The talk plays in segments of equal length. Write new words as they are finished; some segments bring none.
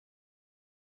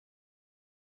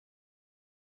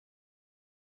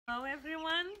Hello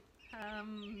everyone,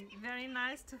 very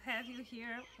nice to have you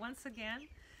here once again.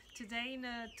 Today in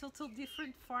a total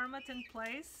different format and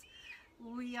place.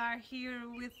 We are here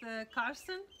with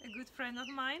Karsten, a good friend of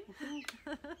mine.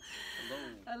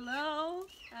 Hello. Hello.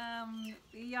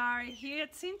 We are here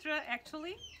at Sintra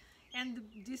actually, and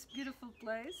this beautiful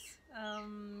place.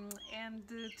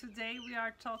 Today we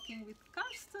are talking with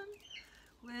Karsten,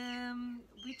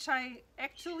 which I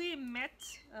actually met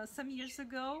some years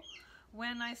ago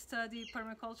when I studied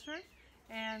permaculture.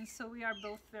 And so we are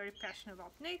both very passionate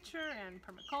about nature and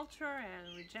permaculture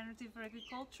and regenerative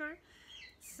agriculture.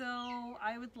 So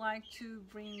I would like to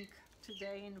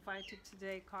invited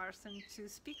today Karsten to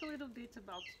speak a little bit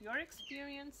about your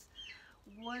experience,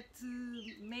 what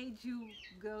made you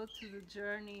go to the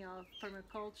journey of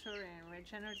permaculture and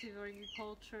regenerative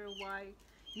agriculture, why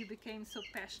you became so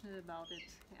passionate about it.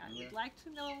 I would like to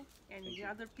know, and the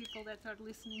other people that are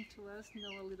listening to us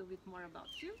know a little bit more about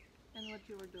you and what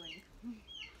you were doing.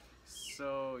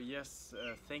 So yes,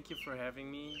 thank you for having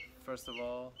me. First of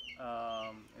all,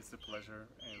 it's a pleasure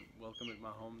and welcome at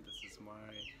my home.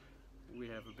 We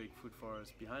have a big food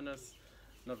forest behind us.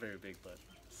 Not very big, but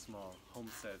small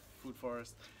homestead food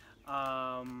forest.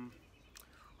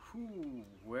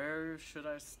 Where should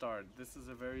I start? This is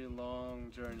a very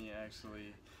long journey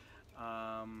actually.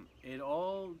 It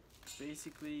all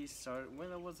basically started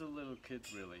when I was a little kid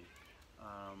really.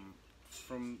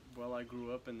 I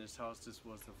grew up in this house. This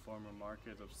was the former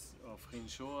market of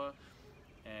Rinchoa,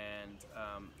 and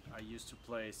I used to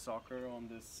play soccer on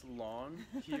this lawn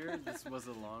here. This was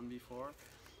a lawn before,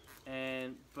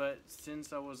 but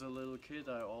since I was a little kid,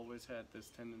 I always had this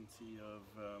tendency of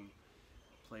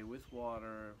play with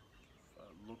water,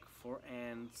 look for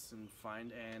ants and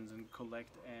find ants and collect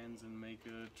ants and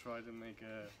try to make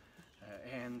a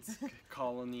ant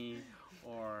colony,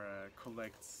 or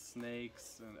collect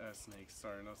snails,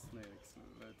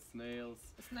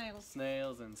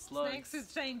 snails and slugs. Snakes is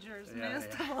dangerous,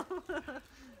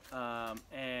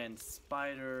 and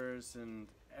spiders and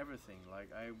everything.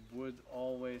 Like I would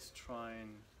always try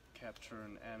and capture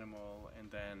an animal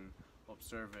and then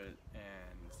observe it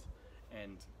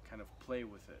and kind of play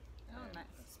with it. Nice.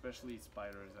 Especially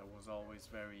spiders. I was always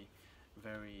very,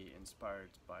 very inspired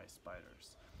by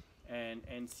spiders,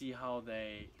 and see how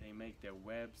they make their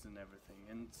webs and everything.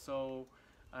 And so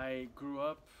I grew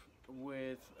up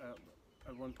with.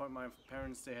 At one point, my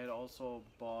parents, they had also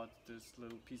bought this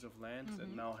little piece of land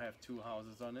and now have 2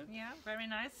 houses on it. Yeah, very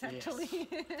nice actually.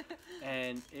 Yes.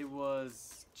 And it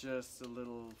was just a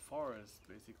little forest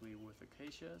basically with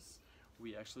acacias.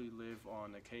 We actually live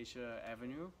on Acacia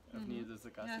Avenue, Avenida das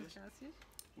Acacias,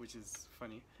 which is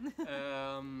funny,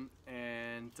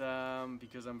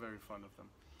 because I'm very fond of them.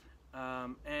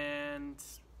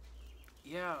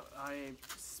 I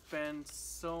spent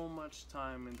so much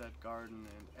time in that garden,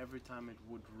 and every time it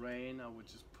would rain, I would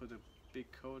just put a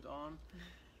big coat on,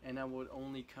 and I would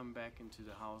only come back into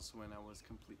the house when I was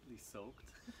completely soaked.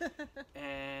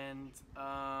 And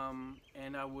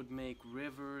I would make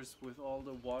rivers with all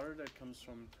the water that comes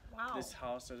from this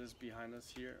house that is behind us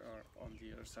here, or on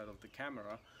the other side of the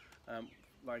camera.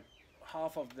 Like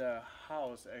half of the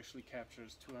house actually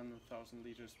captures 200,000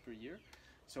 liters per year.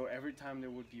 So every time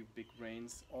there would be big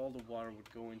rains, all the water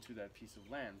would go into that piece of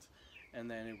land, and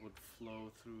then it would flow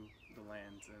through the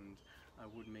land, and I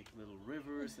would make little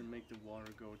rivers and make the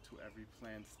water go to every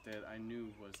plant that I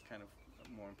knew was kind of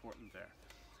more important there.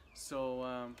 So,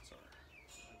 sorry,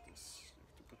 I have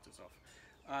to put this off.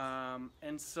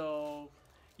 And so,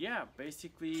 yeah,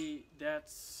 basically that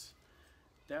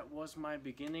was my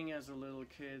beginning as a little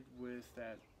kid with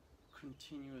that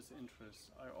continuous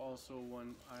interest. I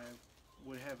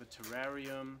would have a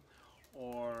terrarium,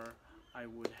 or I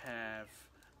would have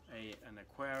an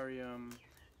aquarium,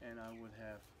 and I would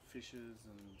have fishes,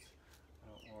 and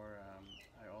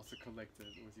I also collected,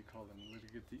 what do you call them,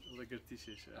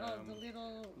 lagartixas. The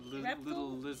little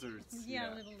lizards. Yeah,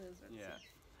 little lizards. Yeah.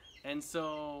 And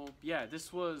so, yeah,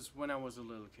 this was when I was a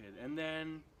little kid, and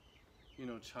then,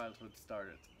 childhood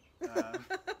started,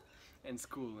 and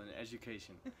school and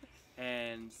education.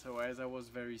 And so as I was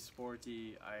very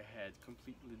sporty, I had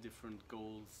completely different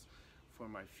goals for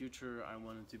my future. I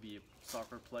wanted to be a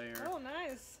soccer player. Oh,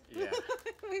 nice. Yeah.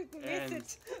 We miss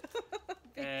it.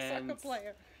 Big soccer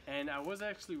player. And I was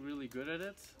actually really good at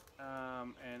it,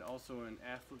 and also in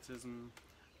athleticism.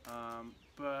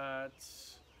 But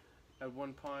at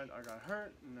one point I got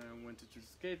hurt, and I went to do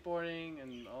skateboarding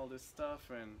and all this stuff,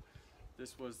 and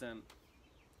this was then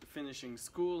finishing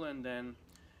school, and then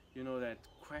that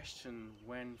question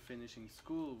when finishing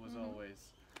school was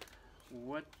always,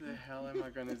 what the hell am I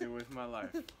gonna do with my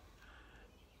life?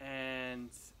 and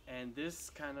this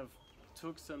kind of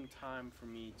took some time for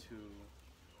me to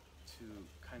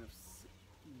kind of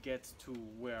get to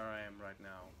where I am right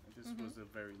now. This was a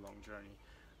very long journey.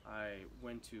 I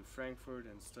went to Frankfurt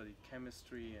and studied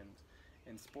chemistry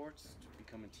and sports to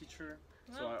become a teacher.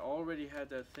 So I already had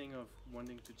that thing of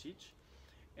wanting to teach,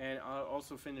 and I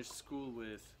also finished school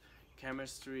with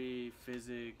chemistry,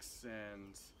 physics,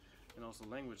 and also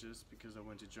languages, because I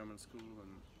went to German school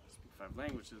and speak 5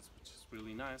 languages, which is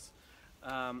really nice.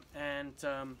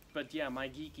 But yeah, my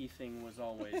geeky thing was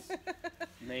always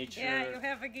nature. Yeah, you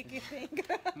have a geeky thing.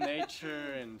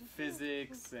 Nature and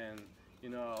physics, and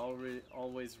I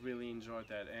always really enjoyed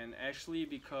that. And actually,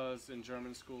 because in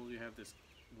German school you have this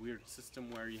weird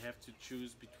system where you have to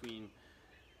choose between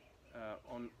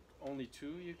on only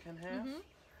 2 you can have.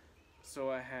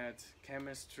 So I had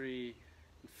chemistry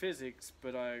and physics,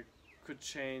 but I could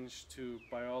change to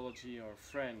biology or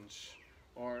French,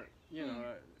 or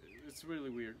it's really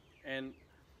weird. And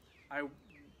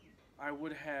I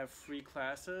would have free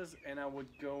classes, and I would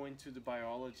go into the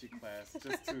biology class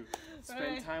just to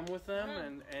spend time with them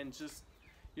and just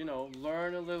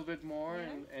learn a little bit more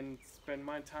and spend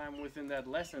my time within that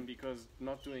lesson, because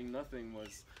not doing nothing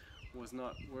was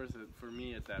not worth it for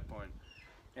me at that point.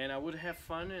 And I would have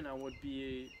fun, and I would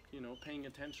be paying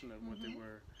attention at what they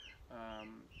were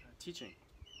teaching.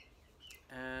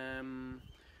 And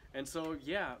so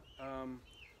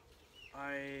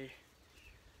I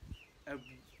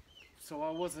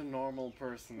was a normal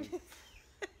person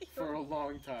for a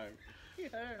long time.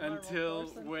 Until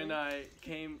when I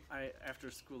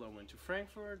after school I went to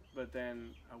Frankfurt, but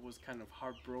then I was kind of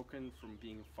heartbroken from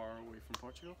being far away from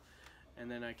Portugal,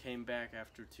 and then I came back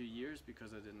after 2 years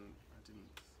because I didn't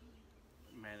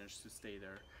manage to stay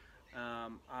there.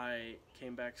 I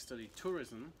came back, studied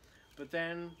tourism, but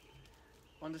then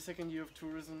on the second year of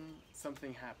tourism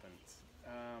something happened.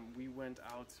 We went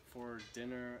out for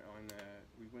dinner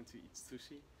we went to eat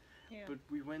sushi, but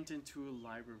we went into a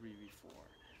library before.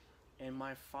 And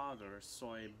my father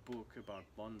saw a book about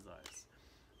bonsais,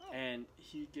 and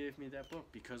he gave me that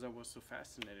book because I was so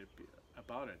fascinated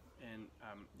about it. And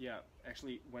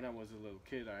actually, when I was a little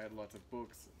kid, I had lots of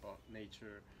books about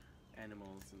nature,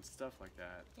 animals, and stuff like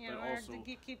that. Yeah, but also the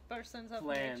geeky persons of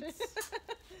plants, nature.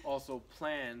 also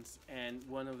plants. And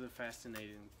one of the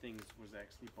fascinating things was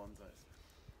actually bonsais.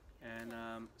 And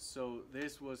so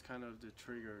this was kind of the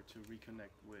trigger to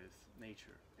reconnect with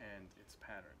nature and its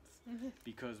patterns,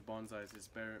 because bonsais is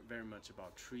very, very much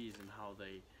about trees and how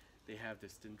they have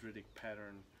this dendritic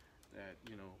pattern that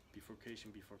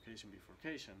bifurcation,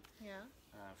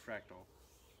 fractal.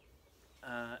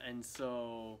 And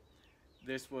so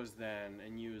this was then a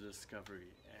new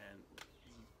discovery, and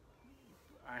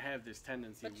I have this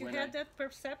tendency. But you had that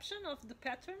perception of the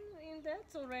pattern in that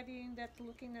already, in that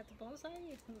looking at the bonsai,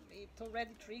 it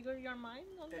already triggered your mind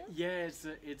on that? Yeah,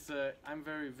 I'm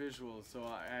very visual, so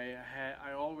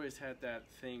I always had that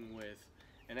thing with,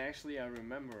 and actually I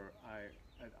remember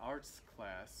at arts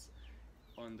class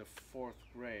on the 4th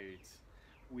grade,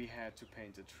 we had to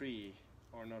paint a tree,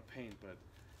 or not paint, but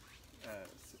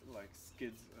like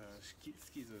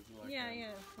skizos, like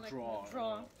like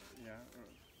draw.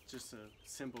 Just a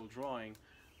simple drawing,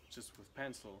 just with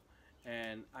pencil,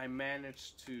 and I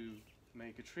managed to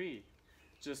make a tree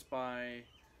just by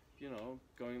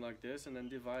going like this and then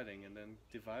dividing and then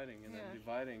dividing and then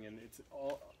dividing, and it's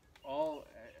all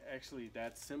actually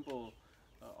that simple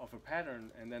of a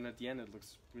pattern, and then at the end it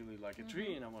looks really like a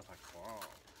tree, and I was like, wow,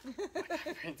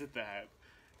 I painted that.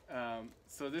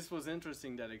 So this was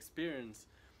interesting, that experience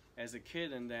as a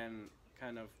kid, and then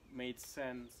kind of made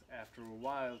sense after a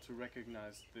while to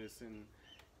recognize this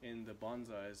in the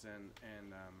bonsais,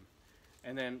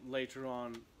 and then later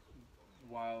on,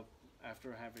 while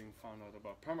after having found out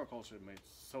about permaculture, it made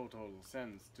so total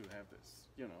sense to have this,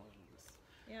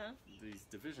 these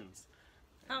divisions.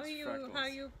 How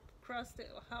you crossed it,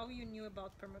 how you knew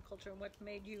about permaculture, what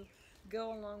made you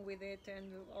go along with it,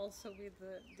 and also with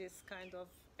this kind of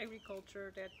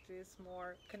agriculture that is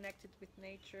more connected with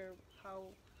nature?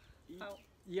 How?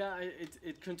 Yeah,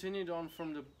 it continued on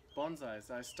from the bonsais.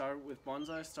 I started with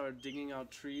bonsais, started digging out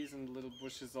trees and little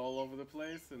bushes all over the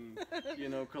place, and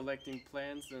collecting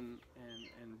plants and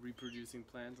reproducing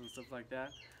plants and stuff like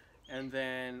that. And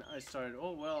then I started,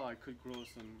 I could grow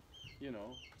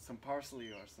some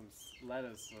parsley or some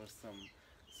lettuce or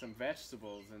some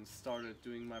vegetables, and started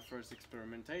doing my first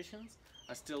experimentations.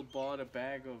 I still bought a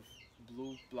bag of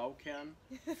Blaukern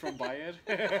from Bayer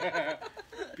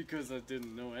because I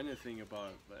didn't know anything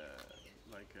about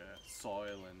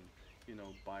soil and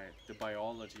the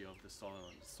biology of the soil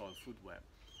and the soil food web.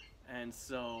 And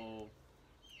so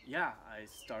yeah, I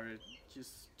started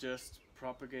just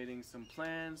propagating some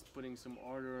plants, putting some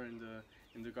order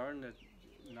in the garden. That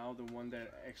now the one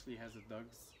that actually has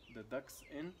the ducks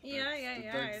in. Yeah, yeah, The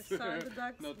yeah. ducks. I saw the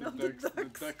ducks. Not the not ducks. the The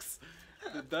ducks. ducks.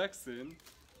 The ducks in.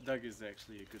 Doug is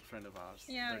actually a good friend of ours.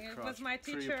 Yeah, Doug it Crouch, was my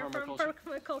Tree teacher from Permaculture.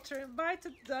 permaculture. Bye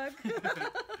to Doug.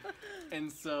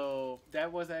 And so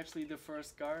that was actually the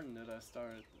first garden that I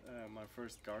started, my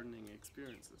first gardening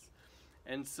experiences.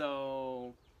 And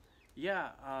so, yeah,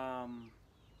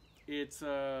 it's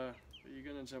you're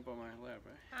gonna jump on my lap,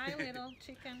 right? Hi, little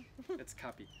chicken. It's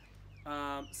Cappy.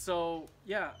 So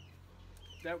yeah,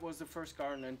 that was the first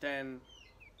garden, and then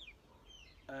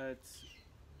it's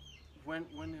when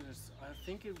it is, I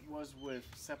think it was with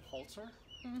Sepp Holzer.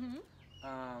 Mm-hmm.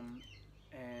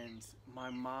 And my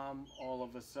mom all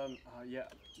of a sudden,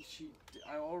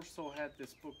 I also had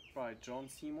this book by John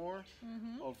Seymour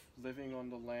Mm-hmm. of living on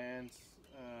the land,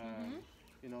 Mm-hmm.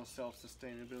 you know,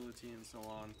 self-sustainability and so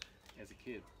on as a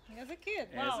kid. As a kid,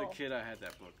 As wow. a kid, I had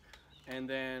that book. And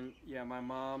then, yeah, my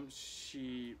mom,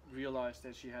 she realized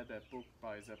that she had that book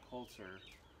by Sepp Holzer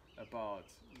about,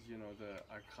 you know, the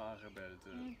Agrarrebell,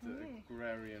 the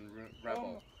agrarian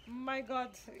rebel. Oh my God!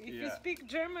 If you Yeah. speak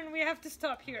German, we have to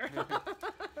stop here.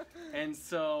 And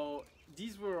so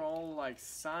these were all like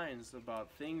signs about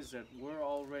things that were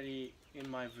already in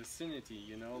my vicinity,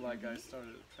 you know, like I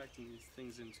started attracting these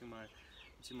things into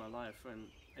my life,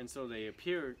 and so they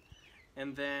appeared.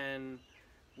 And then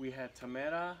we had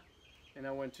Tamara, and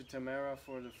I went to Tamara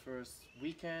for the first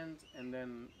weekend, and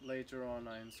then later on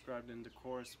I inscribed in the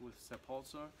course with Sepp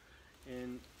Holzer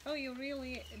in Oh, you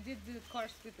really did the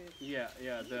course with it. yeah,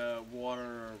 the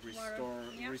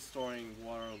yeah. restoring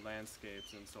water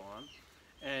landscapes and so on.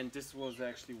 And this was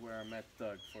actually where I met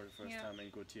Doug for the first Yeah. time,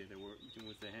 and Gautier. They were eating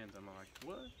with their hands. I'm like,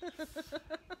 what?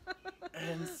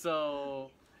 And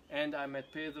so, and I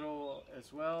met Pedro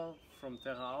as well from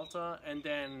Terra Alta, and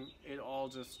then it all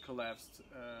just collapsed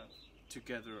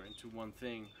together into one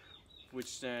thing,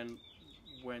 which then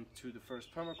went to the first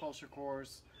permaculture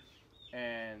course,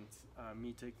 and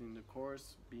me taking the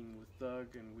course, being with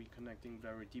Doug, and we connecting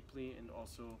very deeply, and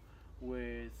also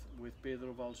with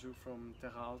Pedro Valju from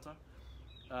Terra Alta.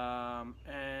 Yeah,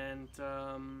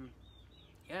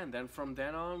 and then from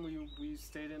then on we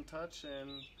stayed in touch, and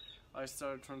I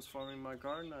started transforming my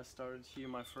garden. I started here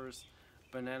my first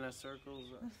banana circles.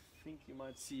 I think you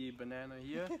might see a banana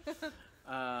here.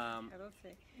 I don't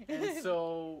say. And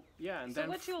so yeah, and So then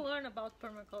what you learn about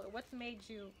permaculture? What made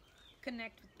you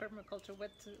connect with permaculture?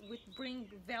 What would bring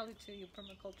value to you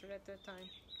permaculture at that time?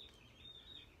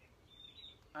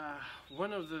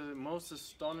 One of the most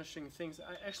astonishing things,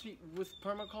 actually, with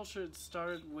permaculture, it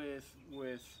started with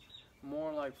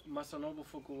more like Masanobu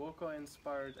Fukuoka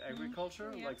inspired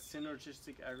agriculture, yeah. like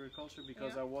synergistic agriculture,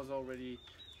 because Yeah. I was already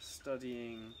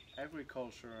studying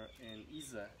agriculture in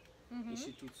ISA,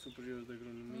 Instituto Superior de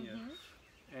Agronomia,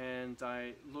 and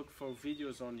I looked for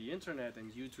videos on the internet,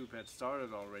 and YouTube had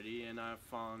started already, and I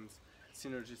found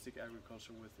synergistic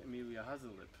agriculture with Emilia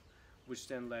Hazelip, which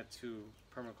then led to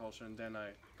permaculture, and then I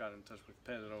got in touch with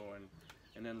Pedro,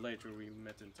 and then later we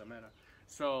met in Tamara.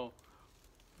 So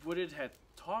what it had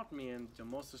taught me, and the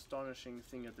most astonishing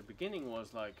thing at the beginning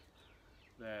was like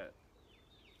that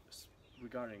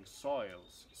regarding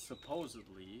soils,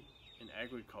 supposedly in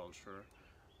agriculture,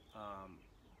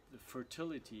 the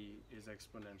fertility is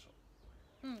exponential.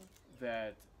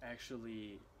 That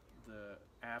actually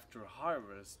after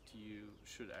harvest you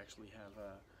should actually have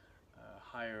a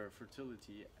higher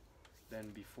fertility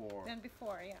than before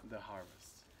Yeah. the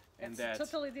harvest. That's And that a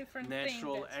totally different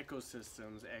natural thing.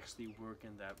 ecosystems actually work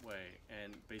in that way, and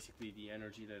basically the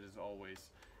energy that is always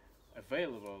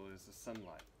available is the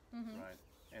sunlight, right?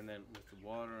 And then with the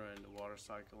water and the water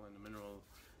cycle and the mineral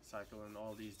cycle and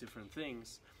all these different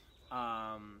things,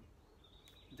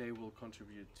 they will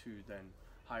contribute to then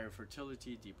higher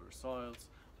fertility, deeper soils,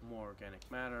 more organic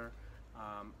matter,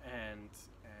 and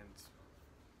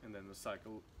then the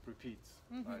cycle repeats.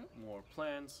 Right? More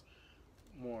plants,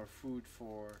 more food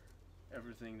for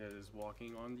everything that is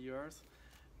walking on the earth,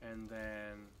 and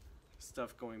then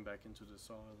stuff going back into the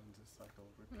soil, and the cycle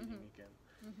repeating again.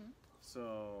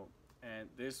 So, and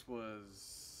this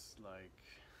was like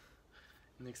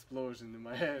an explosion in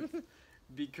my head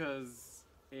because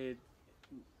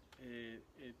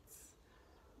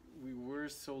we were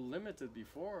so limited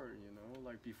before, you know,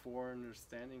 like before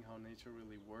understanding how nature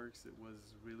really works, it was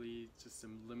really just a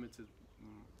limited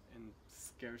and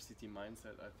scarcity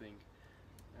mindset, I think.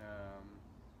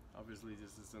 Obviously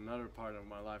this is another part of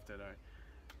my life that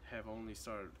I have only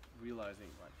started realizing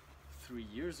like 3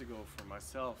 years ago for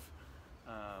myself,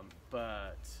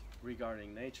 but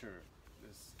regarding nature,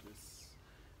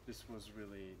 this this was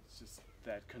really just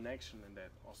that connection, and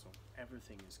that also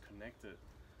everything is connected.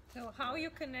 So how you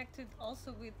connected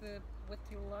also with what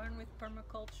you learn with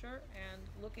permaculture and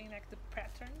looking at the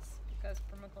patterns, because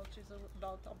permaculture is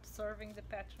about observing the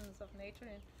patterns of nature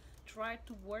and try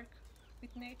to work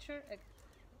with nature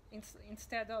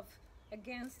instead of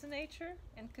against nature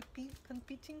and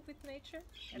competing with nature.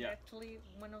 And actually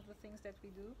one of the things that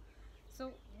we do.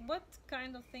 So what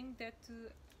kind of thing that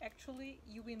actually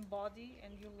you embody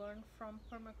and you learn from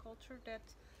permaculture that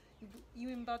you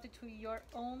embody to your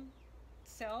own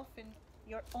self and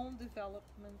your own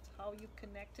development, how you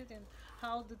connected and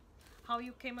how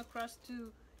you came across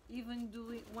to even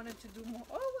wanted to do more.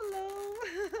 Oh, hello.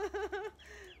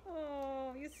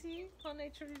 Oh, you see how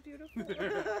nature is beautiful. You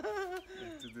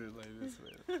have to do it like this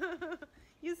way.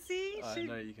 You see, she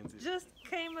no, you can see just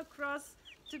came across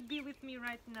to be with me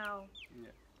right now.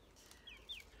 Yeah.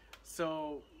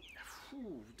 So,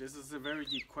 this is a very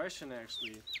deep question,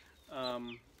 actually.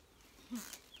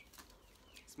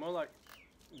 It's more like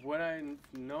what I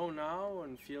know now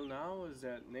and feel now is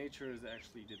that nature is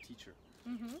actually the teacher,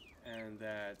 and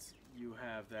that you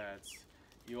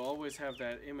always have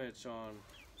that image on.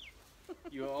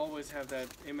 You always have that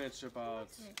image about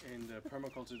in the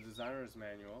permaculture designer's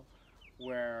manual,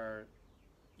 where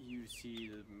you see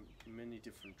the many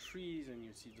different trees and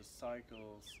you see the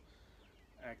cycles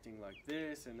acting like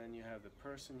this, and then you have the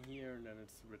person here, and then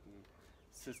it's written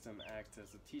system acts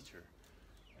as a teacher,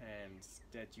 and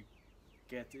that you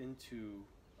get into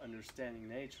understanding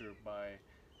nature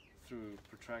through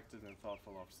protracted and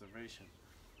thoughtful observation.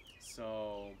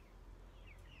 So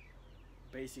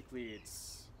basically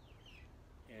it's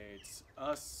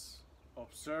us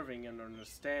observing and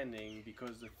understanding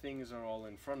because the things are all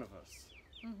in front of us,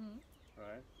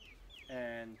 right?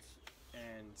 And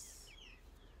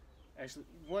actually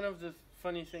one of the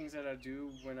funny things that I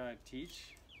do when I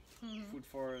teach food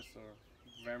forest or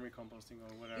vermicomposting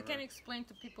or whatever. You can explain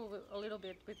to people a little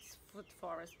bit with food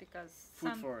forest, because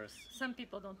some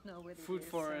people don't know what it is. Food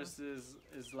forest is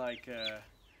like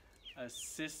a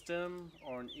system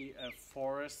or a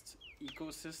forest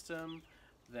ecosystem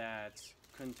that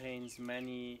contains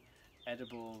many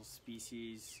edible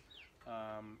species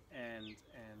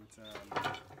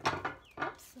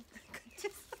Oops.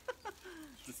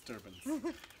 disturbance.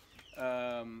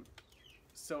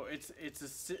 So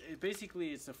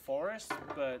basically it's a forest,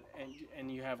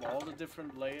 and you have all the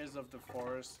different layers of the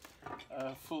forest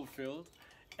fulfilled,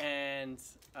 and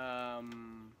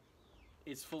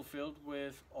it's fulfilled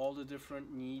with all the different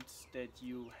needs that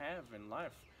you have in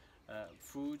life: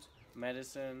 food,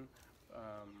 medicine,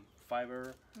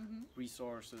 fiber,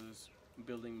 resources,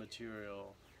 building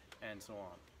material, and so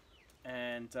on.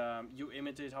 And you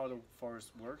imitate how the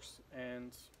forest works,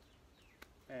 and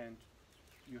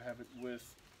you have it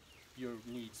with your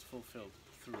needs fulfilled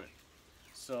through it.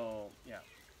 So yeah.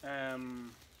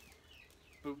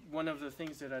 But one of the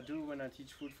things that I do when I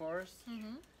teach food forest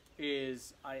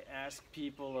is I ask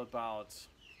people about.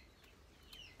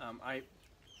 I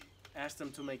ask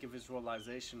them to make a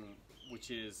visualization, which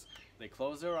is they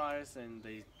close their eyes and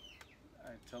I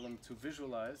tell them to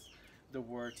visualize the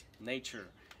word nature.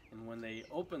 And when they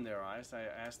open their eyes, I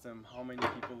ask them, how many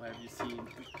people have you seen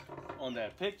on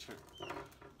that picture?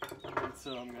 And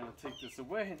so I'm going to take this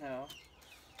away now.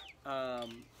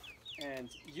 And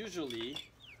usually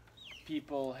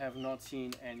people have not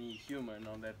seen any human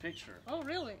on that picture. Oh,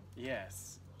 really?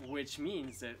 Yes. Which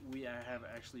means that we have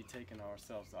actually taken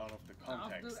ourselves out of the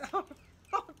context. Out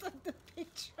of the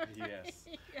picture. Yes.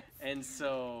 Yes. And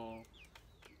so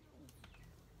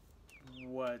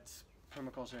what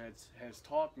permaculture has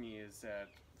taught me is that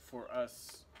for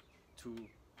us to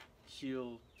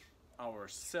heal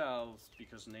ourselves,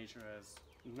 because nature has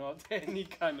not any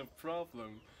kind of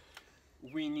problem,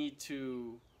 we need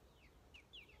to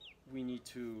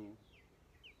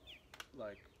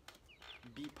like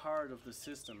be part of the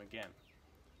system again,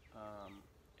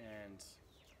 and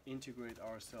integrate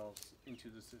ourselves into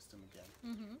the system again.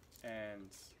 And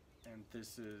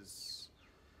this is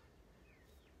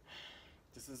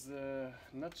a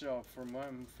nut job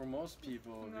for most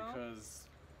people, because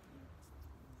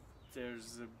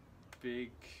there's a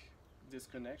big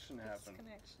disconnection happening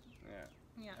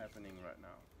right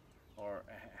now, or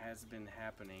has been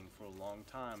happening for a long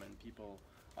time, and people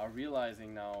are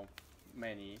realizing now,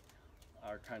 many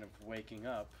are kind of waking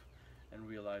up and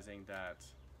realizing that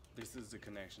this is the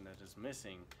connection that is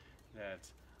missing, that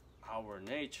our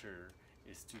nature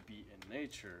is to be in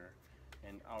nature,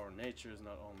 and our nature is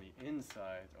not only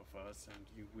inside of us,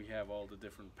 and we have all the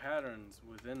different patterns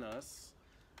within us,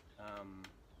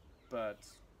 but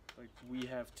like we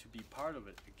have to be part of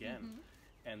it again.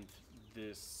 And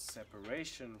this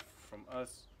separation from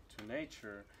us to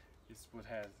nature is what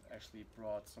has actually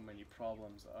brought so many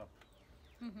problems up.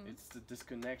 It's the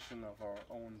disconnection of our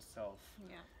own self.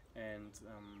 Yeah. And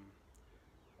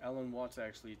Alan Watts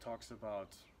actually talks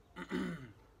about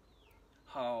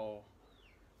how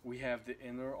we have the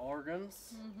inner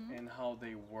organs and how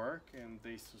they work and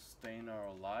they sustain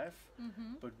our life,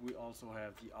 but we also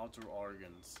have the outer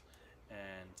organs,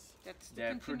 and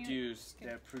that produce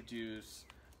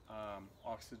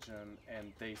oxygen,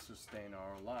 and they sustain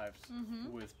our lives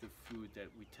with the food that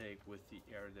we take, with the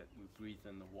air that we breathe,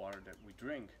 and the water that we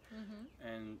drink.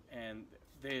 And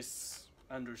this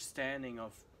understanding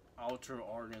of outer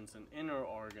organs and inner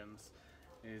organs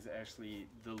is actually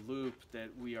the loop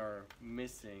that we are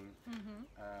missing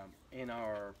in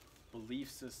our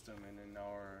belief system and in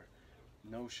our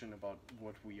notion about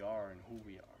what we are and who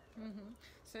we are.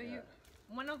 So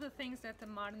one of the things that the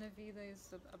Marna Vida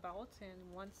is about,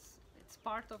 and once it's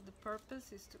part of the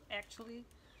purpose, is to actually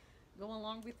go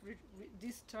along with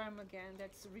this term again,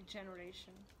 that's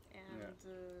regeneration. And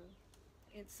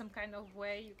in some kind of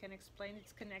way you can explain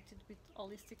it's connected with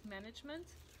holistic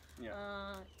management.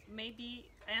 Maybe,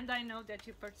 and I know that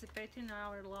you participated in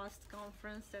our last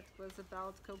conference that was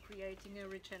about co-creating a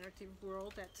regenerative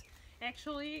world, that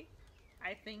actually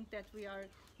I think that we are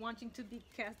wanting to be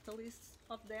catalysts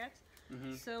of that.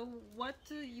 So what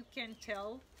you can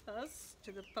tell us,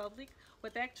 to the public,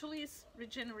 what actually is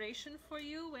regeneration for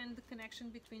you, and the connection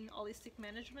between holistic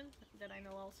management, that I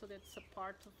know also that's a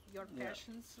part of your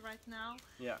passions right now.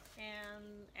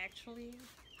 And actually,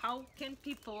 how can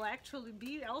people actually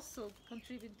be also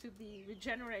contribute to be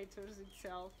regenerators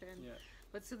itself, and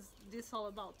what's this all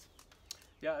about?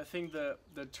 I think the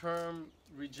term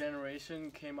regeneration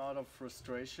came out of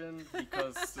frustration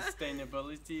because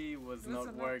sustainability was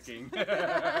not working.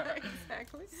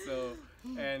 Exactly. So,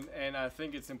 and I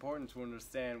think it's important to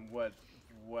understand what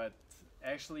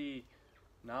actually,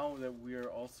 now that we are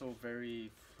also very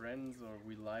friends, or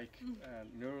we like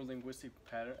neurolinguistic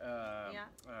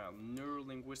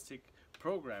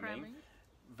programming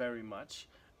very much.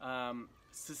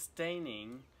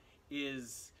 Sustaining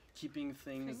is keeping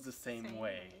things the same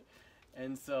way.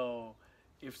 And so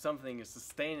if something is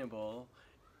sustainable,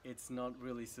 it's not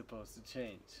really supposed to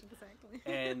change. Exactly.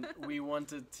 And we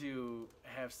wanted to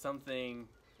have something,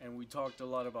 and we talked a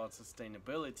lot about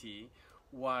sustainability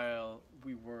while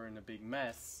we were in a big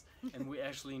mess, and we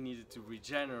actually needed to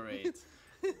regenerate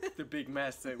the big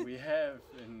mess that we have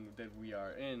and that we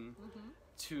are in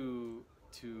to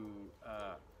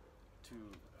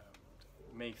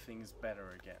make things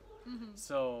better again.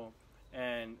 So,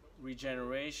 and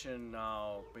regeneration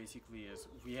now basically is,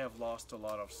 we have lost a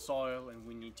lot of soil and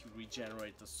we need to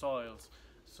regenerate the soils,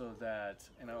 so that,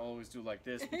 and I always do like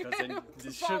this because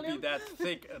this should be that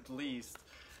thick at least,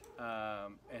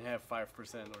 and have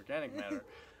 5% organic matter,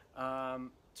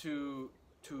 to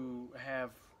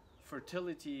have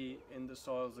fertility in the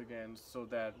soils again, so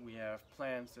that we have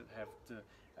plants that have the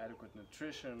adequate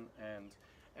nutrition, and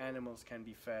animals can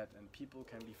be fed, and people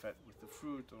can be fed with the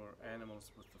fruit, or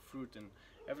animals with the fruit, and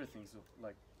everything. So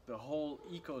like the whole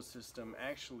ecosystem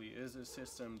actually is a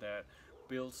system that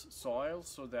builds soil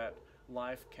so that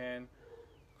life can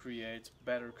create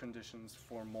better conditions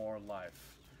for more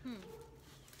life.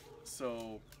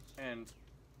 So, and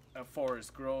a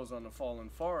forest grows on a fallen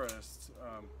forest.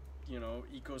 You know,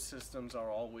 ecosystems are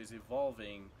always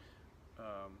evolving,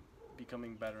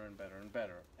 becoming better and better and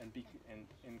better, and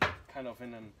kind of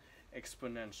in an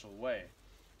exponential way.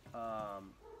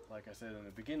 Like I said in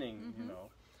the beginning, you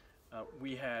know,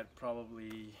 we had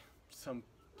probably some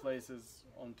places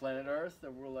on planet Earth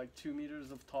that were like 2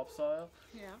 meters of topsoil,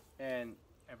 and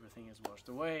everything is washed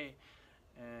away,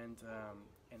 and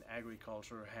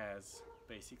agriculture has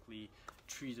basically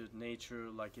treated nature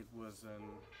like it was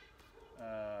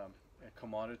a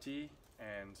commodity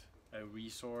and a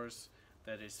resource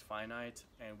that is finite,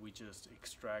 and we just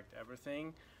extract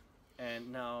everything.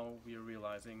 And now we are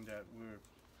realizing that we're,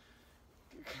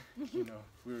 you know,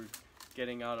 we're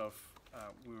getting out of,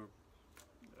 you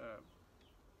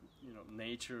know,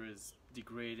 nature is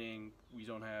degrading. We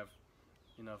don't have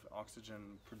enough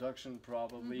oxygen production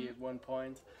probably at one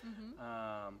point.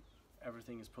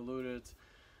 Everything is polluted.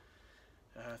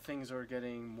 Things are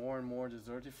getting more and more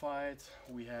desertified.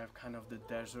 We have kind of the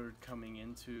desert coming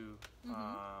into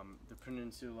the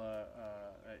peninsula,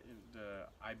 the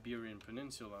Iberian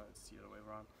Peninsula. It's the other way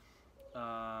around.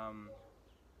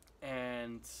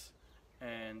 And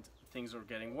things are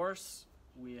getting worse.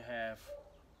 We have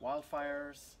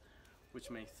wildfires, which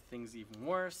makes things even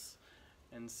worse.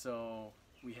 And so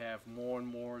we have more and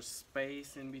more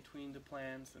space in between the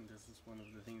plants, and this is one of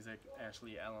the things that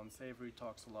actually Alan Savory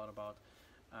talks a lot about.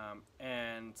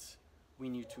 And we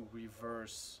need to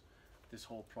reverse this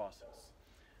whole process.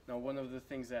 Now, one of the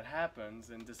things that happens,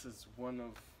 and this is one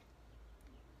of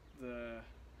the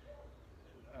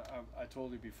I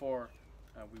told you before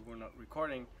we were not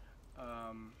recording,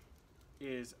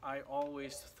 is I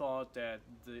always thought that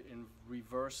the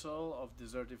reversal of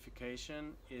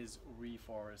desertification is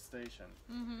reforestation,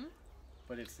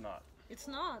 but it's not. It's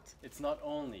not. It's not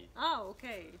only. Oh,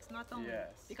 okay. It's not only.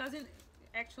 Yes. Because in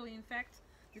fact,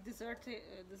 the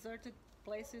deserted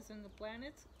places in the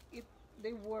planet,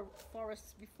 they were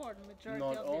forests before. The majority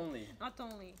Not of only. them. Not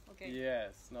only. Okay.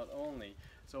 Yes, not only.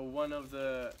 So one of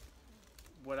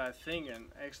what I think, and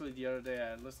actually the other day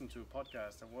I listened to a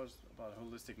podcast that was about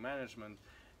holistic management,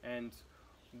 and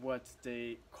what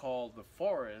they called the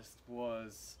forest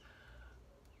was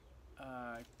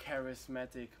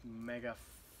charismatic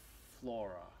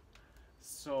megaflora.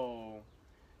 So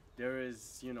there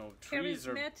is, trees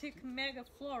charismatic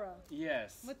megaflora.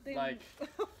 Yes, What they like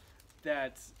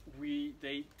that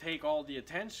they take all the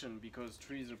attention because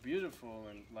trees are beautiful,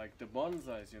 and like the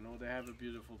bonsais, they have a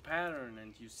beautiful pattern,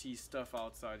 and you see stuff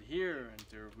outside here and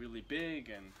they're really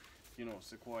big, and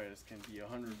sequoias can be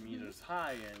 100 meters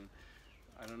high, and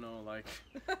I don't know, like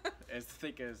as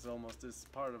thick as almost this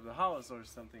part of the house or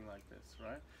something like this,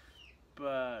 right?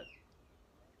 But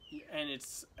and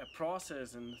it's a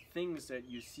process and things that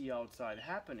you see outside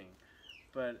happening,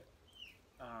 but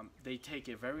they take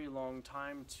a very long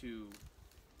time to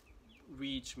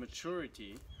reach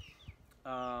maturity,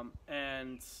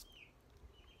 and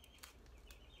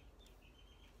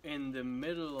in the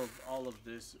middle of all of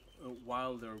this,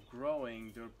 while they're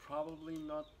growing, they're probably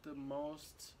not the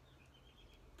most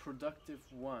productive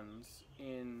ones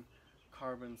in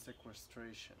carbon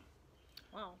sequestration.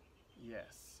 Wow.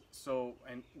 Yes. So,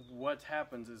 and what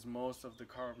happens is most of the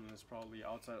carbon is probably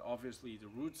outside. Obviously, the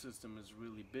root system is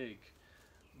really big,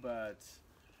 but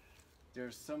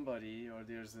there's somebody or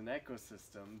there's an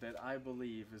ecosystem that I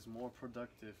believe is more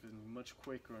productive and much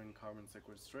quicker in carbon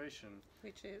sequestration.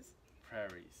 Which is?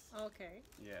 Prairies. Okay.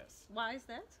 Yes. Why is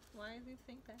that? Why do you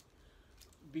think that?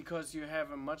 Because you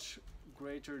have a much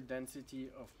greater density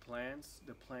of plants.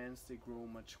 The plants, they grow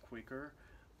much quicker.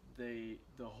 The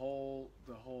whole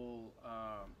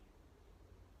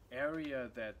area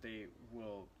that they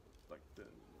will, like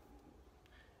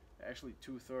actually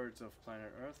 2/3 of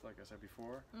planet Earth, like I said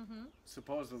before,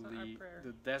 supposedly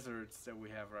the deserts that we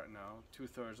have right now,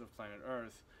 2/3 of planet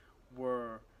Earth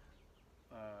were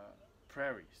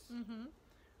prairies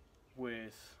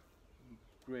with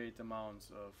great amounts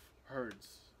of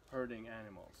herding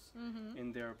animals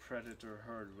in their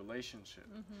predator-herd relationship,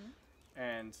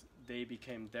 and they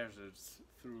became deserts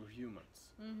through humans.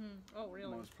 Oh,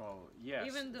 really? Most probably, yes.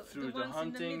 Even through the the ones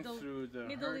hunting, in the through the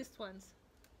Middle East ones.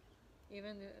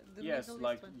 Even the yes, Middle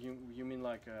like East ones. you mean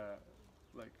like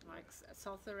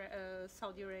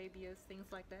Saudi Arabia,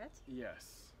 things like that.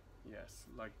 Yes,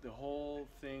 like the whole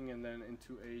thing, and then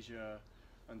into Asia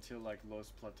until like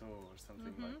Los Plateau or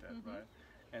something like that, right?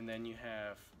 And then you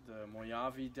have the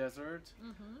Mojave Desert,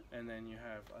 and then you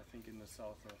have, I think, in the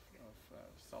south of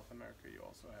South America, you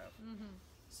also have.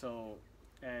 So,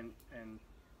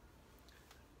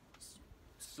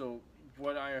 so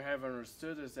what I have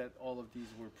understood is that all of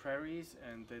these were prairies,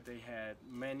 and that they had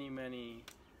many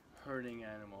herding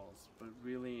animals, but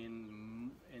really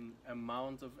in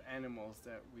amount of animals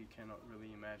that we cannot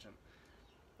really imagine.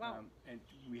 Wow. And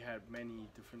we had many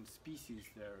different species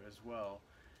there as well.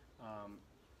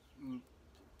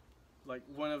 Like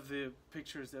one of the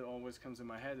pictures that always comes in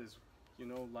my head is,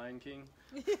 Lion King.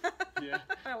 Yeah.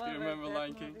 I love you remember that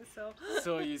Lion movie, King? so.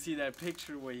 So you see that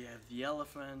picture where you have the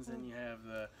elephants and you have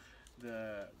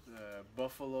the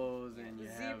buffaloes and you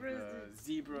have the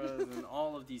zebras and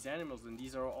all of these animals, and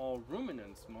these are all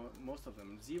ruminants, most of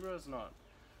them. Zebras not.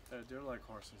 They're like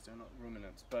horses, they're not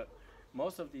ruminants, but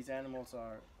most of these animals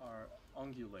are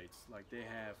ungulates, like they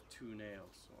have 2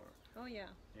 nails or Oh yeah.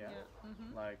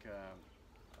 like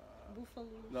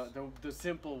Buffaloes. the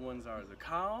simple ones are the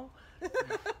cow,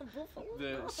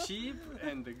 the sheep,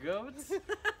 and the goats,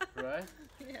 right?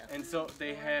 Yeah. And so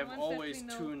they The have ones that always we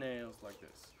know. 2 nails like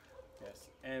this. Yes,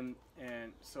 and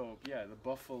so yeah, the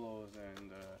buffaloes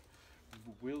and the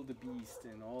wildebeest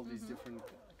and all these different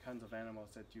kinds of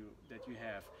animals that you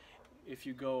have. If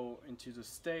you go into the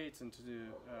States, into the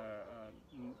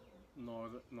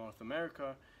North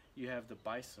America, you have the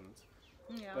bison.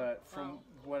 Yeah. But from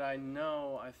what I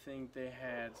know, I think they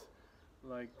had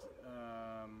like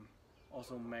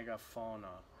also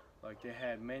megafauna. Like they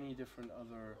had many different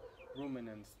other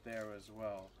ruminants there as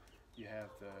well. you have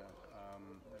the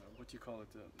what do you call it?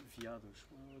 Veados.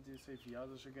 What do you say?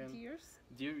 Veados again? Deers.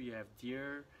 Deer. You have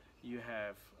deer. You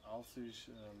have also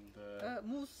the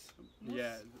moose.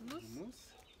 Yeah, Moose. moose.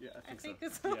 Yeah, I think so.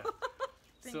 so. Yeah.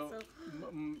 Think So so.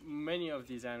 many of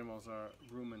these animals are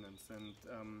ruminants, and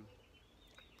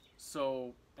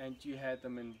and you had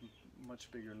them in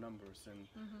much bigger numbers. And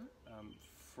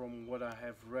from what I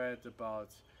have read about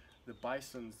the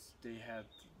bisons, they had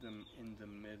them in the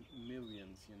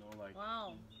millions. You know, like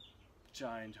Wow.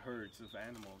 giant herds of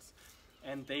animals,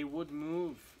 and they would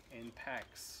move in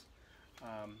packs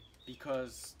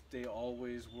because they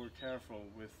always were careful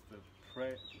with the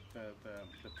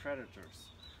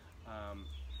predators,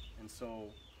 and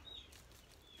so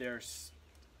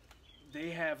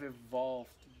they have evolved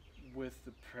with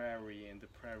the prairie and the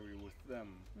prairie with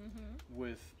them,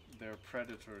 with their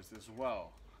predators as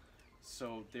well.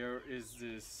 So there is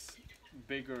this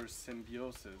bigger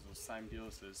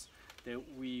symbiosis that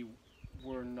we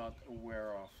were not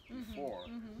aware of before.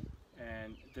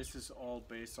 And this is all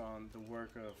based on the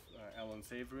work of Ellen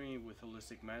Savory with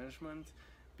holistic management,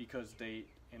 because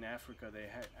in Africa they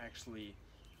actually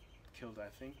killed, I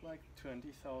think, like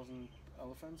 20,000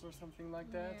 elephants or something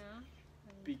like that,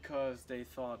 because they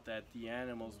thought that the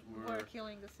animals were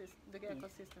killing the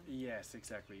ecosystem. Yes,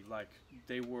 exactly. Like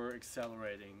they were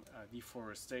accelerating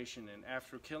deforestation, and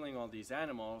after killing all these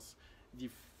animals,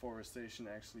 deforestation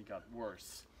actually got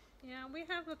worse. Yeah, we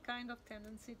have a kind of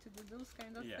tendency to do those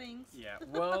kind of things. Yeah.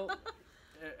 Well,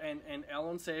 and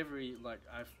Alan Savory, like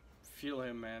I feel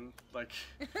him, man. Like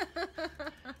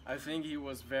I think he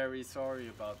was very sorry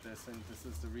about this, and this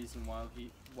is the reason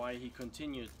why he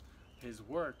continued his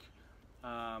work,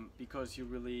 because he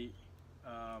really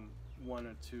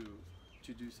wanted to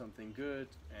do something good,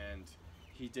 and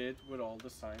he did what all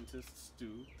the scientists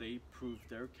do. They proved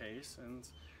their case, and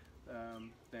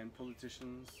then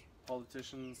politicians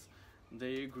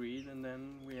they agreed, and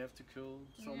then we have to kill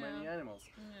so many animals.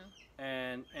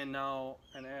 And now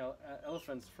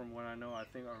elephants, from what I know, I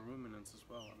think are ruminants as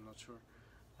well. I'm not sure,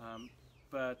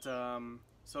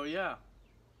 so yeah,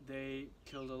 they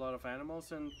killed a lot of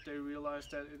animals, and they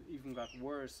realized that it even got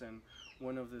worse. And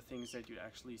one of the things that you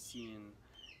actually see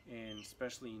in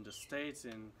especially in the States,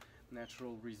 in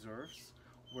natural reserves,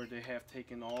 where they have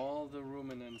taken all the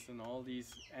ruminants and all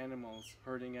these animals,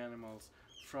 herding animals,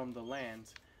 from the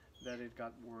land, that it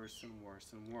got worse and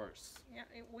worse and worse. Yeah,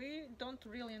 we don't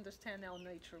really understand how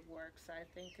nature works. I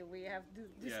think we have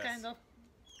this kind of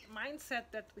mindset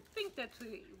that we think that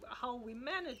how we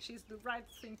manage is the right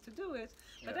thing to do it,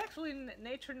 but actually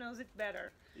nature knows it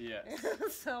better. Yes.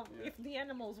 So if the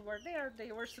animals were there,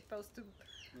 they were supposed to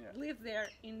live there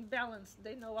in balance.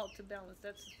 They know how to balance.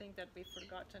 That's the thing that we've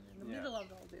forgotten in the middle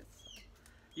of all this.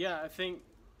 Yeah, I think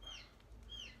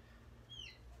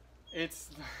it's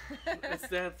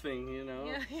that thing, you know.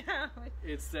 Yeah.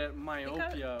 It's that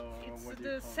myopia, or it's what do you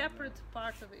call it? It's the separate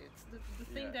part of it. It's the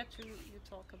thing that you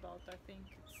talk about. I think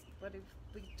it's what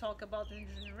we talk about in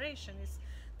generation is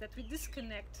that we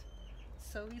disconnect.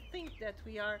 So we think that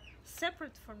we are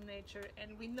separate from nature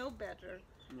and we know better.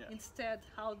 Instead,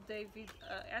 how David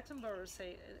Attenborough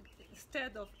say,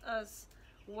 instead of us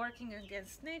working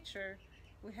against nature,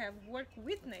 we have worked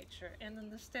with nature and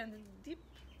understanding deep,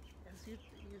 as you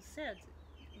said,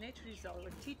 nature is our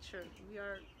teacher. We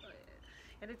are,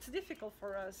 and it's difficult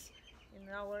for us in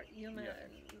our human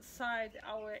side,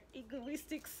 our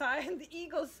egoistic side, the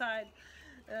ego side,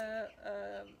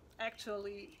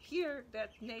 actually hear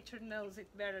that nature knows it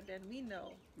better than we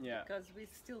know, because we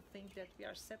still think that we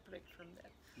are separate from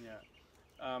that.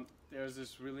 There's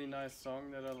this really nice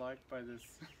song that I like by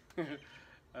this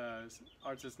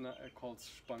artist called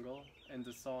Spangle, and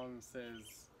the song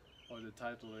says, or the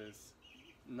title is,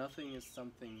 "Nothing is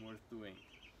something worth doing."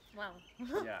 Wow.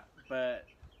 But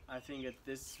I think at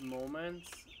this moment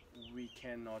we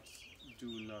cannot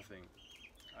do nothing.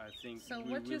 I think. So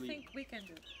what do you think we can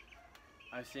do?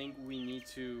 I think we need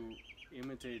to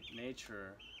imitate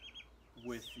nature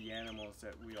with the animals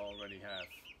that we already have,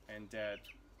 and that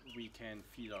we can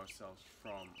feed ourselves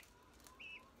from,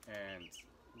 and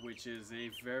which is a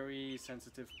very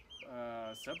sensitive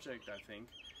subject, I think,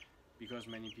 because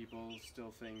many people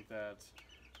still think that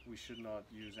we should not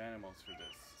use animals for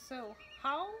this. So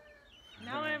how?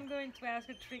 Now I'm going to ask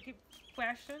a tricky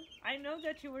question. I know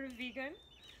that you were a vegan.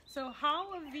 So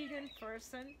how a vegan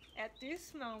person at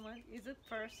this moment is a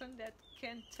person that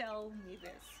can tell me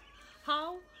this?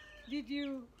 How did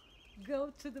you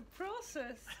go to the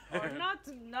process, or not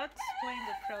explain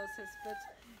the process, but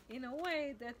in a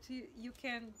way that you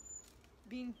can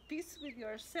be in peace with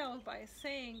yourself by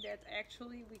saying that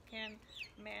actually we can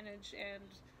manage and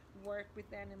work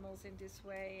with animals in this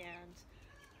way, and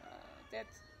that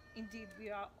indeed we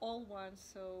are all one.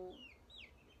 So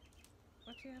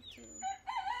what do you have to?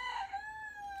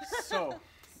 So,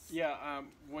 yeah,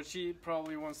 what she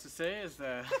probably wants to say is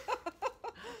that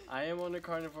I am on a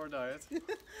carnivore diet. No,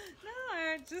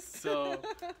 I just. So,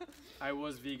 I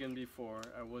was vegan before.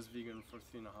 I was vegan for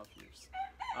 3.5 years.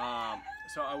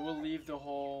 So I will leave the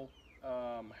whole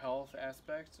health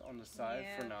aspect on the side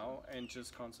for now and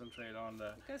just concentrate on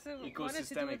the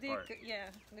ecosystemic part.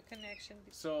 The connection.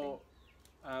 So,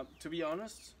 to be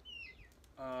honest,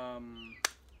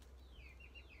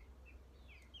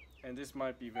 and this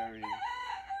might be very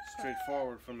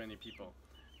straightforward for many people,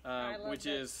 which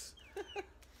is,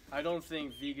 I don't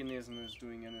think veganism is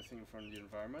doing anything for the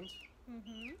environment.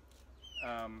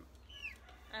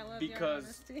 I love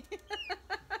because your honesty.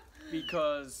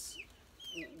 because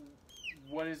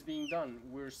what is being done,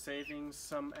 we're saving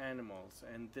some animals,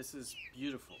 and this is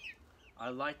beautiful. I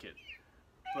like it,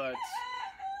 but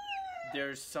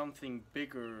there's something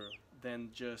bigger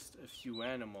than just a few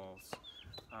animals,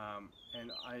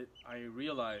 and I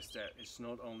realize that it's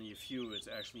not only a few, it's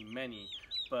actually many.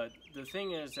 But the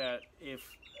thing is that if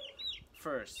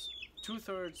first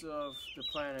 2/3 of the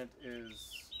planet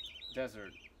is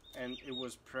desert, and it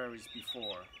was prairies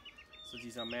before, so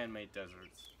these are man-made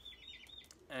deserts,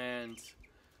 and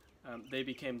they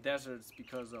became deserts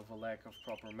because of a lack of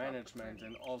proper management,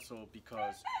 and also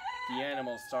because the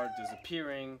animals start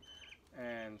disappearing,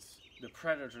 and the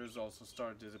predators also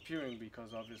start disappearing,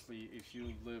 because obviously if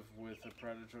you live with a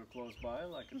predator close by,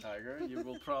 like a tiger, you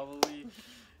will probably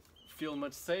feel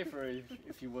much safer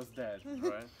if he was dead,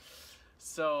 right?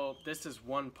 So this is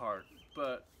one part,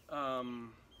 but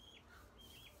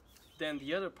then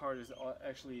the other part is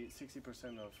actually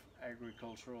 60% of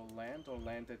agricultural land, or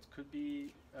land that could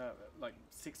be like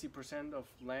 60% of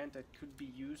land that could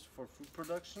be used for food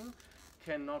production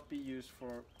cannot be used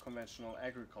for conventional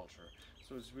agriculture.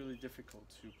 So it's really difficult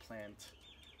to plant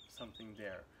something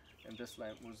there, and this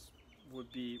land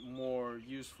would be more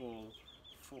useful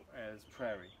as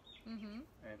prairie,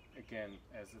 and again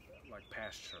as like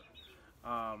pasture.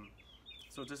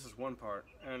 So this is one part,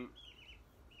 and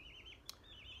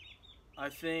I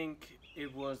think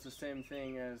it was the same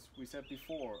thing as we said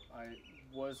before. I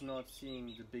was not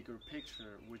seeing the bigger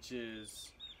picture, which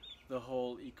is the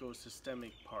whole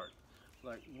ecosystemic part.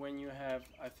 Like when you have,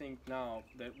 I think now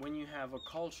that when you have a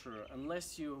culture,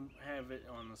 unless you have it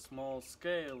on a small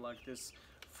scale like this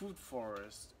food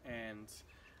forest, and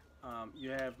you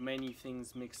have many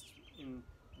things mixed in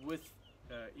with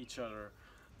each other,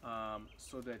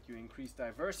 so that you increase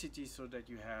diversity, so that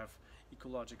you have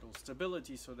ecological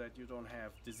stability, so that you don't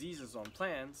have diseases on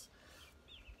plants.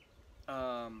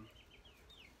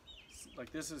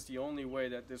 Like this is the only way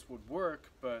that this would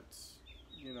work, but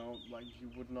you know, like you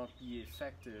would not be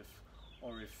effective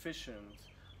or efficient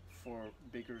for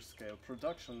bigger scale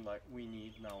production like we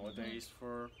need nowadays.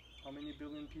 For how many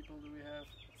billion people do we have?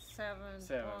 Seven.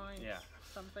 Yeah.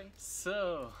 Something.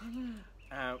 So,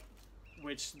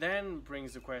 which then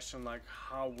brings the question, like,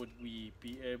 how would we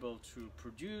be able to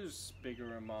produce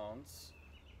bigger amounts,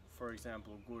 for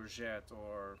example, courgette,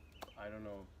 or I don't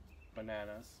know,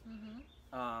 bananas,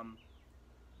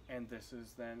 and this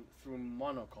is then through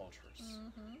monocultures.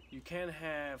 You can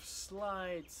have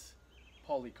slight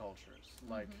polycultures,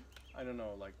 like I don't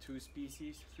know, like 2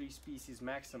 species, 3 species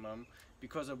maximum,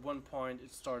 because at one point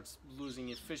it starts losing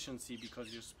efficiency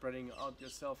because you're spreading out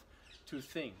yourself too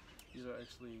thin. These are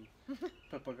actually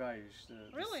papagayos,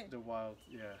 the wild,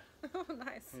 Oh,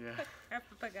 nice. Yeah. Have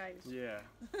papagayos. Yeah.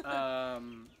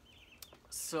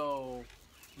 So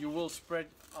you will spread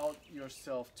out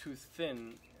yourself too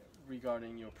thin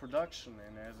regarding your production,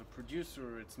 and as a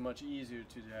producer it's much easier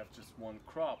to have just one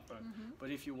crop, but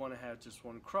if you want to have just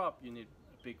one crop, you need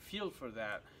a big field for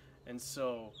that, and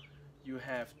so you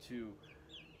have to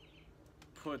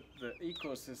put the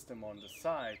ecosystem on the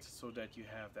side so that you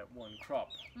have that one crop,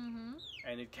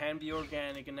 and it can be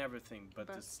organic and everything, but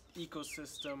this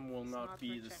ecosystem will not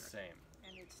be the same,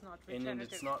 and it's not regenerative. and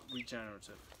it's not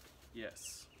regenerative.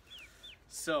 Yes.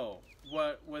 So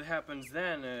what happens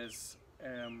then is,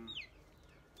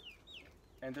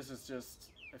 and this is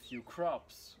just a few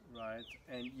crops, right?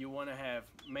 And you want to have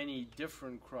many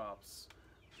different crops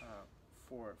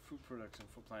for food production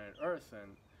for planet Earth,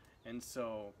 and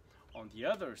so on the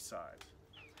other side,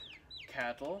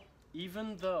 cattle,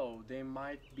 even though they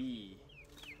might be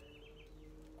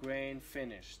grain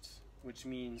finished, which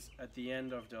means at the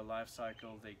end of their life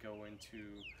cycle they go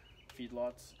into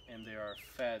feedlots and they are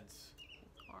fed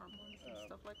Hormones and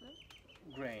stuff like that.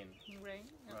 Grain,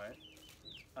 yeah.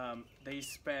 right? They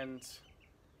spend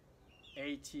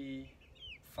 80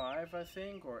 75, I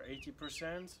think, or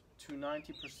 80% to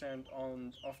 90%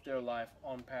 of their life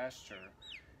on pasture,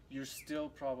 you're still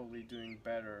probably doing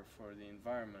better for the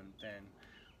environment than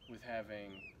with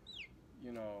having,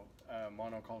 you know, a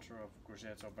monoculture of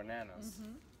courgettes or bananas,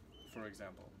 for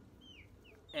example.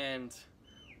 And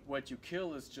what you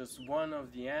kill is just one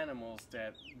of the animals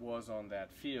that was on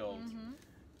that field.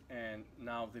 And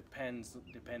now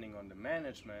depending on the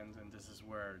management, and this is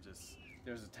where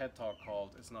there's a TED talk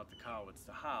called "It's not the cow, it's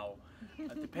the how."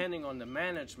 Depending on the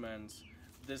management,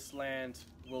 this land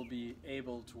will be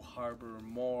able to harbor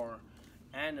more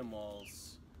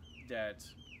animals that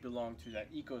belong to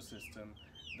that ecosystem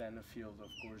than a field of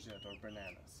courgette or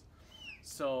bananas.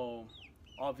 So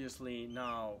obviously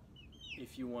now,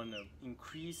 if you want to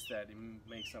increase that and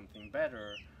make something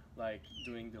better, like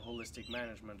doing the holistic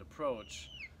management approach,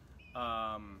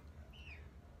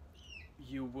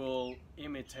 you will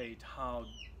imitate how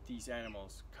these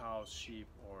animals, cows, sheep,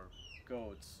 or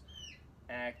goats,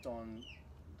 act on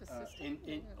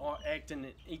or act in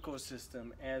an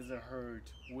ecosystem as a herd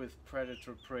with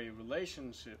predator-prey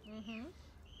relationship.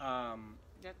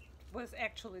 That was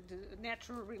actually the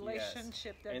natural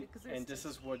relationship that existed. And this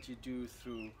is what you do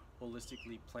through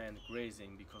holistically planned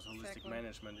grazing, because holistic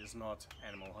management is not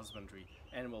animal husbandry.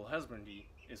 Animal husbandry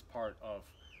is part of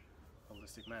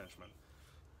holistic management.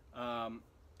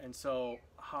 And so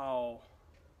how...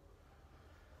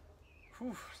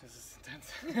 Whew, this is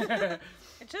intense.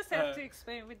 I just have to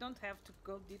explain. We don't have to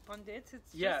go deep on this.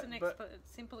 It's just a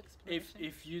simple explanation.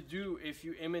 If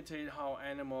you imitate how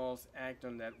animals act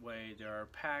on that way, they are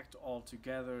packed all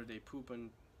together. They poop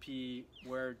and pee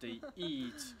where they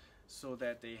eat, so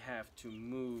that they have to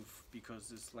move, because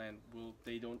this land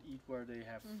they don't eat where they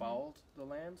have fouled the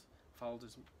land. Fouled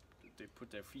is they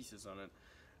put their feces on it,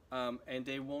 and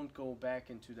they won't go back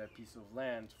into that piece of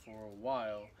land for a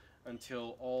while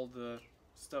until all the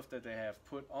stuff that they have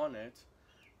put on it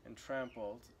and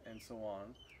trampled and so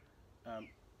on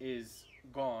is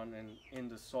gone and in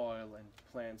the soil, and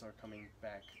plants are coming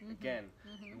back again.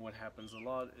 And what happens a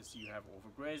lot is you have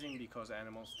overgrazing, because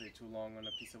animals stay too long on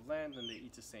a piece of land and they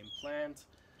eat the same plant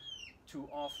too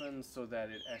often, so that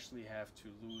it actually have to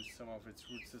lose some of its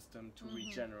root system to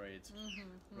regenerate,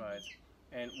 right?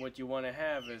 And what you want to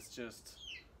have is just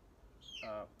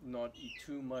not eat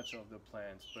too much of the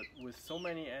plants. But with so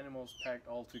many animals packed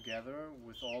all together,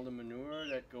 with all the manure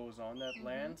that goes on that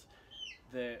land,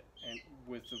 and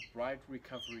with the right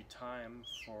recovery time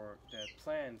for the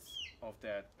plants of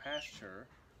that pasture,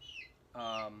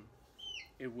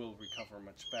 it will recover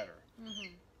much better.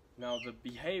 Now the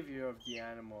behavior of the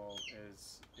animal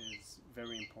is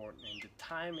very important, and the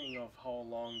timing of how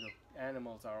long the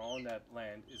animals are on that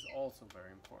land is also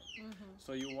very important.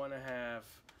 So you want to have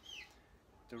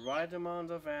the right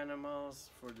amount of animals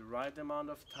for the right amount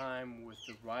of time with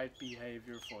the right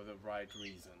behavior for the right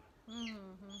reason.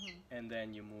 And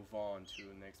then you move on to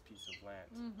the next piece of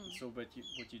land. So what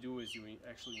you do is you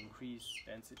actually increase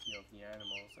density of the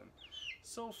animals and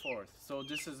so forth. So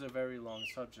this is a very long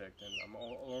subject, and I'm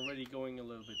already going a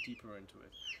little bit deeper into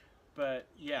it. But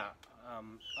yeah,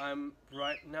 I'm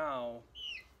right now,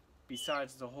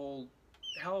 besides the whole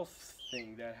health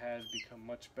thing that has become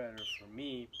much better for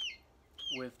me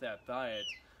with that diet,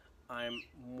 I'm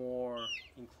more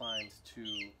inclined to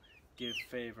give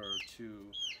favor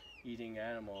to eating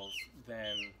animals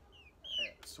than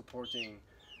supporting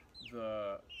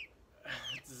the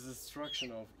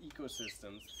destruction of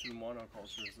ecosystems through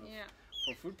monocultures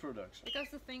for food production. Because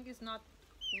the thing is not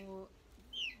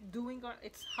doing, or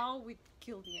it's how we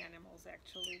kill the animals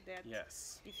actually. That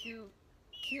if you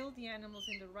kill the animals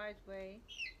in the right way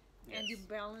and you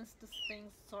balance the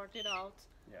things, sort it out,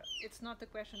 it's not a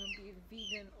question of being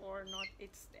vegan or not.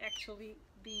 It's actually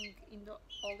being in the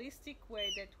holistic way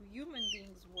that human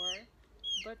beings were,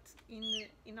 but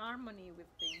in harmony with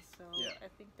things. So I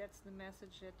think that's the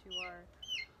message that you are.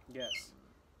 Yes,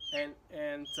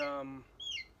 and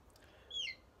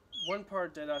one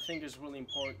part that I think is really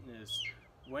important is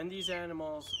when these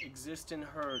animals exist in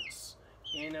herds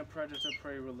in a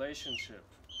predator-prey relationship,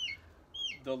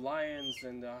 the lions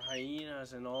and the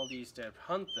hyenas and all these that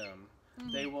hunt them,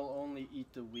 they will only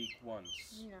eat the weak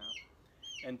ones.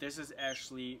 And this is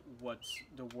actually what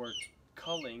the word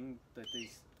culling that they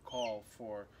call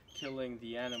for killing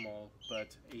the animal, but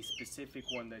a specific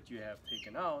one that you have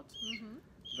taken out.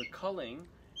 The culling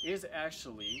is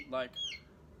actually like,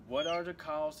 what are the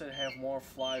cows that have more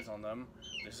flies on them?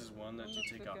 This is one that you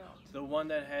take out. The one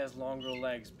that has longer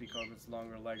legs, because its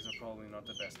longer legs are probably not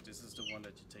the best. This is the one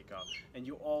that you take out. And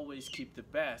you always keep the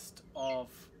best of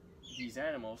these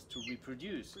animals to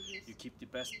reproduce. You keep the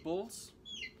best bulls.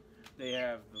 They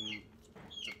have the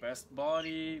the best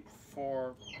body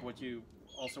for what you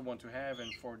also want to have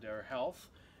and for their health.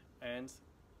 And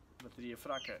batterie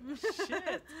frakken.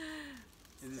 Shit!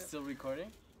 Is it still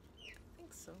recording? I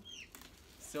think so.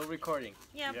 Still recording.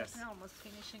 Yeah, yes. but we're almost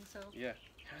finishing, so. Yeah.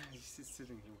 He's just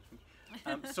sitting here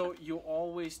with me. So you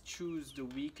always choose the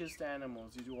weakest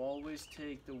animals. You do always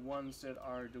take the ones that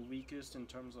are the weakest in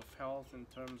terms of health, in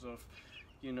terms of,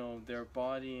 you know, their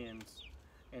body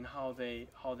and how they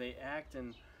act,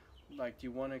 and like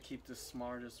you want to keep the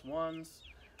smartest ones,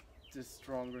 the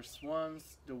strongest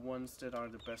ones, the ones that are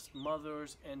the best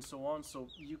mothers, and so on. So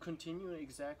you continue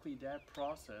exactly that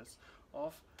process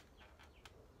of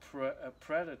a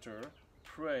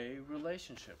predator-prey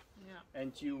relationship. Yeah.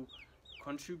 And you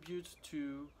contribute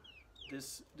to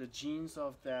the genes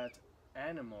of that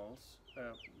animals,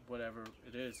 whatever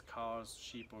it is, cows,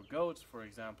 sheep, or goats, for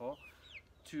example,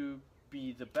 to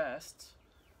be the best,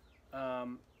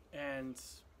 and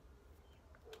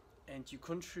you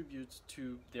contribute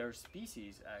to their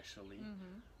species actually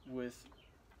with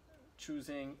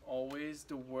choosing always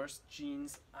the worst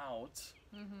genes out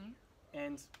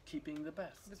and keeping the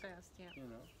best. The best, yeah. You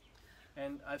know,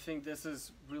 and I think this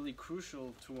is really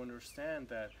crucial to understand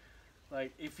that,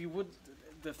 like, if you would,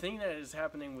 the thing that is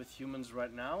happening with humans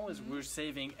right now is we're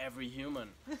saving every human.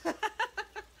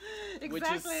 Exactly, which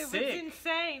is sick. It's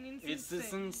insane. It's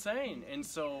just insane. And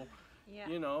so, yeah.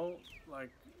 you know,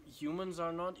 like, humans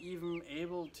are not even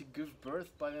able to give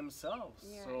birth by themselves.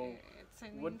 Yeah, so it's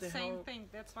an what the insane hell? thing.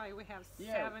 That's why we have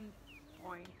Yeah. 7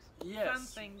 point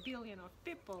something billion of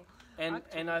people.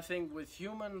 And I think with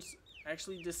humans,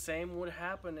 actually the same would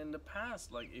happen in the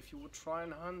past. Like, if you would try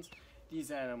and hunt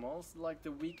these animals, like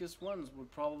the weakest ones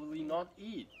would probably not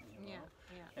eat. You know?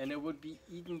 Yeah. And it would be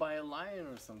eaten by a lion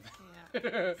or something. Yeah.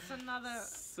 It's another.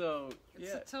 So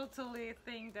It's a totally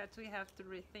thing that we have to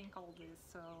rethink all this.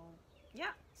 So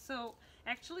yeah. So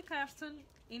actually, Karsten,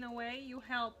 in a way, you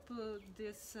help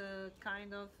this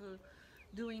kind of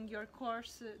doing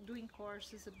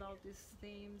courses about these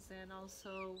themes, and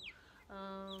also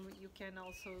you can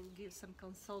also give some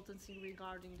consultancy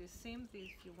regarding these themes.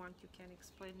 If you want, you can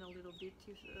explain a little bit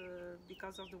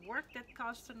because of the work that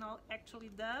Karsten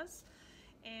actually does.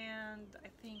 And I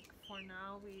think for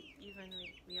now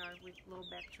we are with low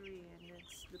battery, and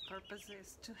the purpose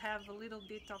is to have a little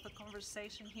bit of a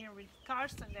conversation here with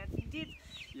Karsten. That indeed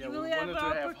yeah, you will we have wanted to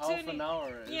have half an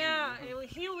hour. Yeah,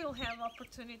 he will have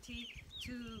opportunity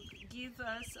to give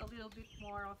us a little bit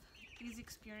more of his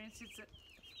experience.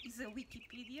 It's a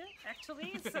Wikipedia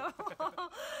actually,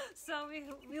 so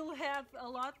we will have a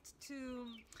lot to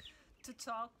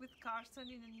talk with Karsten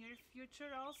in the near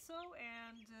future also,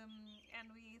 and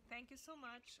we thank you so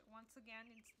much once again.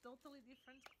 It's totally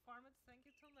different format. Thank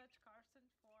you so much, Karsten,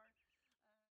 for